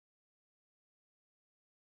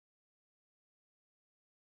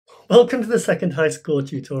Welcome to the second high score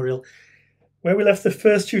tutorial. Where we left the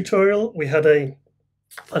first tutorial, we had a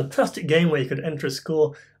fantastic game where you could enter a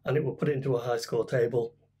score and it will put it into a high score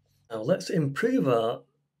table. Now let's improve our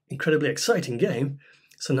incredibly exciting game.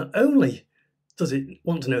 So not only does it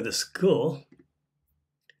want to know the score,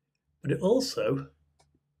 but it also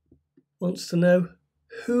wants to know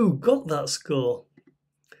who got that score.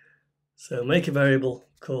 So make a variable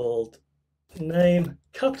called name,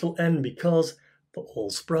 capital N because, for all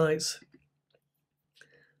sprites,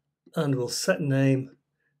 and we'll set name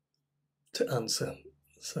to answer.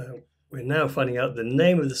 So we're now finding out the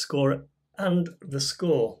name of the scorer and the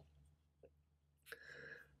score.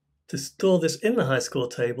 To store this in the high score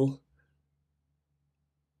table,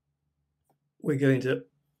 we're going to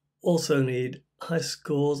also need high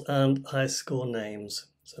scores and high score names.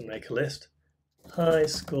 So make a list, high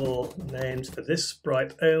score names for this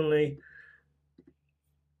sprite only.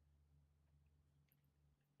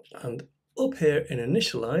 And up here in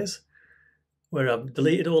initialize, where I've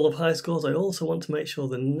deleted all of high scores, I also want to make sure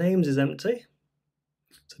the names is empty.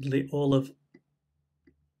 So delete all of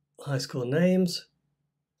high score names.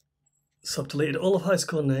 So I've deleted all of high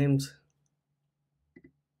score names.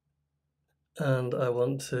 And I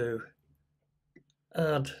want to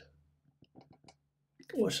add,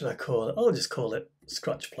 what should I call it? I'll just call it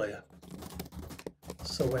Scratch Player.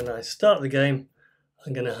 So when I start the game,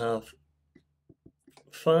 I'm going to have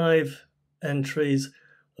 5 entries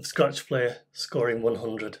of Scratch Player scoring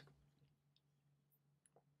 100.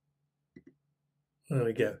 There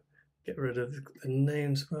we go. Get rid of the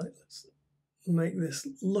names. Right, let's make this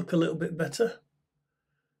look a little bit better.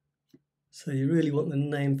 So you really want the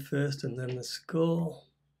name first and then the score.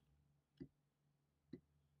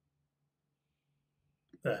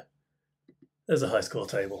 There's a high score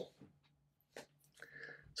table.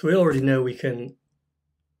 So we already know we can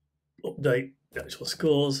update the actual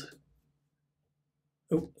scores.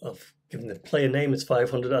 Oh, I've given the player name as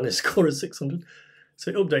 500 and his score is 600.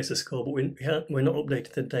 So it updates the score, but we're not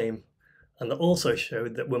updating the name. And that also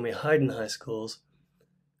showed that when we're hiding the high scores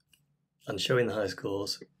and showing the high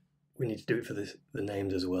scores, we need to do it for the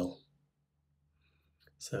names as well.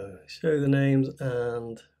 So show the names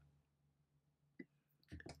and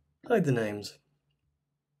hide the names.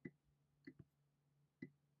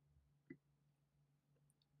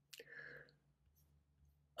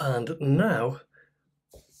 And now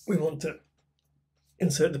we want to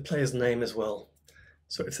insert the player's name as well.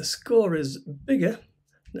 So if the score is bigger,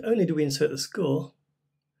 not only do we insert the score,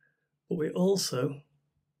 but we also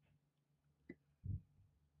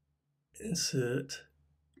insert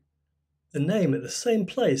the name at the same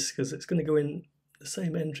place because it's going to go in the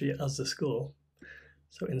same entry as the score.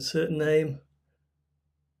 So insert name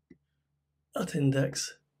at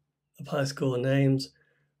index of high score names,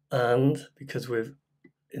 and because we've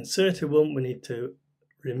inserted one, we need to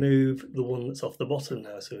remove the one that's off the bottom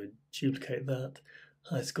now, so we duplicate that,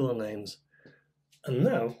 high score names. And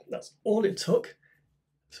now that's all it took.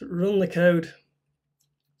 So run the code,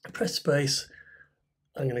 press space.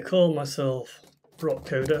 I'm going to call myself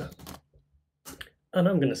RokCoder, and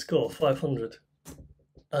I'm going to score 500,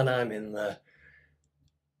 and I'm in there.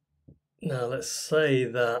 Now let's say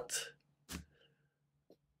that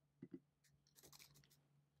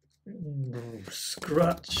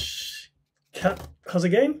Scratch Cat has a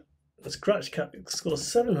game. The Scratch Cat scores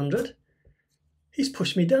 700. He's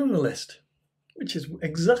pushed me down the list, which is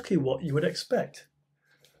exactly what you would expect.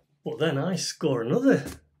 But then I score another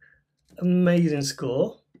amazing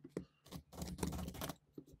score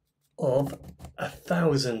of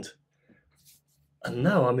 1,000. And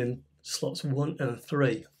now I'm in slots 1 and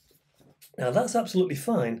 3. Now that's absolutely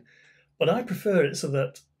fine, but I prefer it so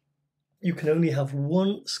that you can only have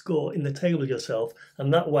one score in the table yourself,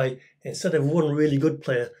 and that way, instead of one really good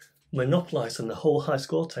player monopolising the whole high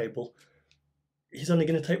score table, he's only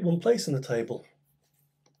going to take one place in the table.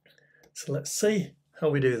 So let's see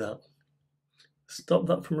how we do that. Stop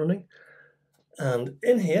that from running. And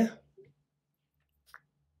in here,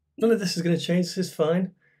 none of this is going to change, this is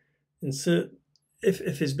fine. Insert,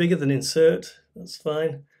 if it's bigger than insert, that's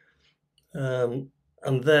fine. And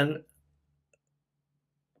then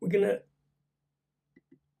we're going to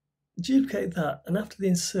duplicate that, and after the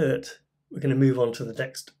insert, we're going to move on to the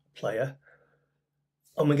next player.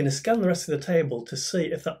 And we're going to scan the rest of the table to see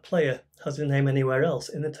if that player has a name anywhere else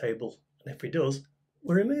in the table. And if he does,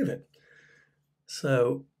 we'll remove it.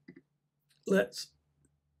 So let's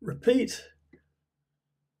repeat.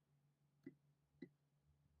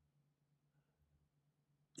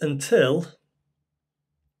 Until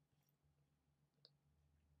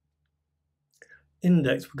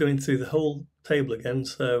index, we're going through the whole table again.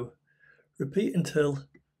 So repeat until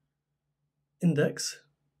index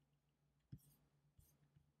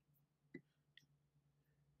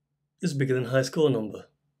is bigger than high score number.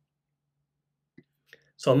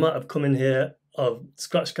 So I might have come in here,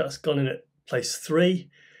 scratch-cat's gone in at place 3,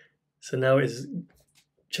 so now it's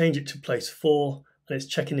change it to place 4, and it's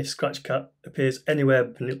checking if scratch-cat appears anywhere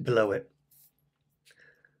below it.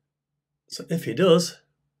 So if he does,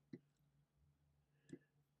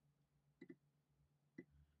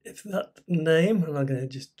 if that name, and I'm going to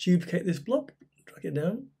just duplicate this block, drag it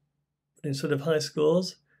down, but instead of high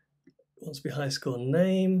scores, it wants to be high score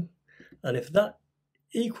name, and if that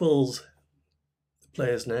equals the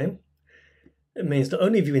player's name, it means not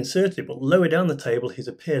only have you inserted it, but lower down the table he's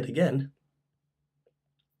appeared again,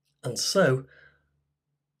 and so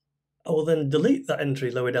I will then delete that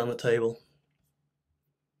entry lower down the table.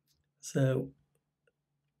 So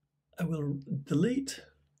I will delete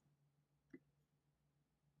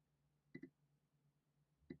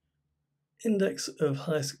index of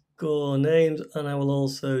high score names, and I will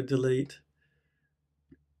also delete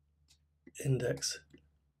index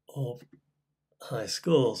of high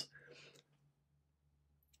scores.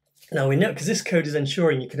 Now we know, because this code is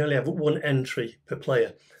ensuring you can only have one entry per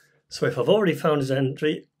player. So if I've already found his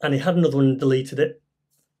entry and he had another one and deleted it,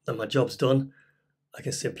 then my job's done. I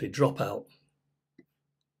can simply drop out.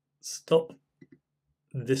 Stop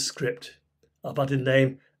this script. I've added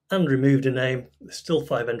name and removed a name. There's still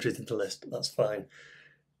 5 entries in the list. That's fine.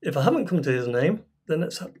 If I haven't come to his name, then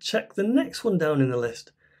let's check the next one down in the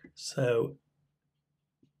list. So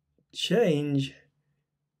change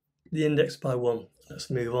the index by 1. Let's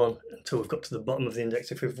move on until we've got to the bottom of the index.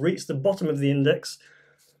 If we've reached the bottom of the index,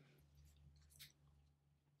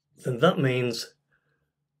 then that means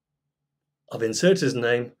I've inserted his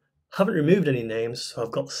name, haven't removed any names, so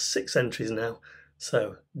I've got 6 entries now.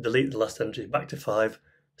 So delete the last entry, back to 5,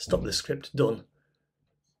 stop the script, done.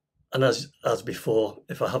 And as before,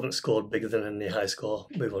 if I haven't scored bigger than any high score,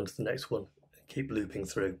 move on to the next one and keep looping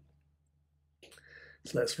through.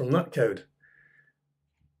 So let's run that code.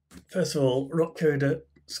 First of all, RokCoder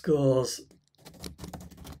scores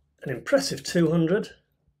an impressive 200,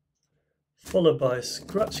 followed by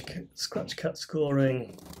scratch-cat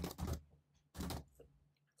scoring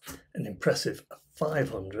an impressive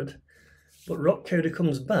 500, but RokCoder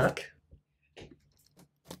comes back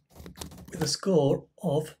with a score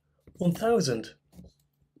of 1000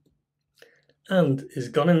 and is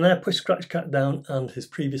gone in there, pushed scratch-cat down, and his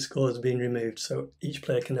previous score has been removed, so each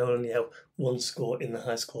player can only have 1 score in the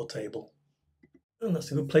high score table. And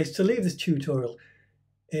that's a good place to leave this tutorial.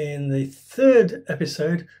 In the 3rd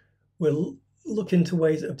episode, we'll look into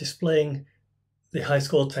ways of displaying the high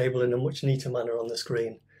score table in a much neater manner on the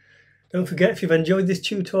screen. Don't forget, if you've enjoyed this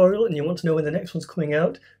tutorial and you want to know when the next one's coming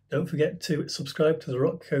out, don't forget to subscribe to the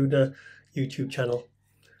RokCoder YouTube channel.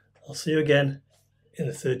 I'll see you again in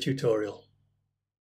the 3rd tutorial.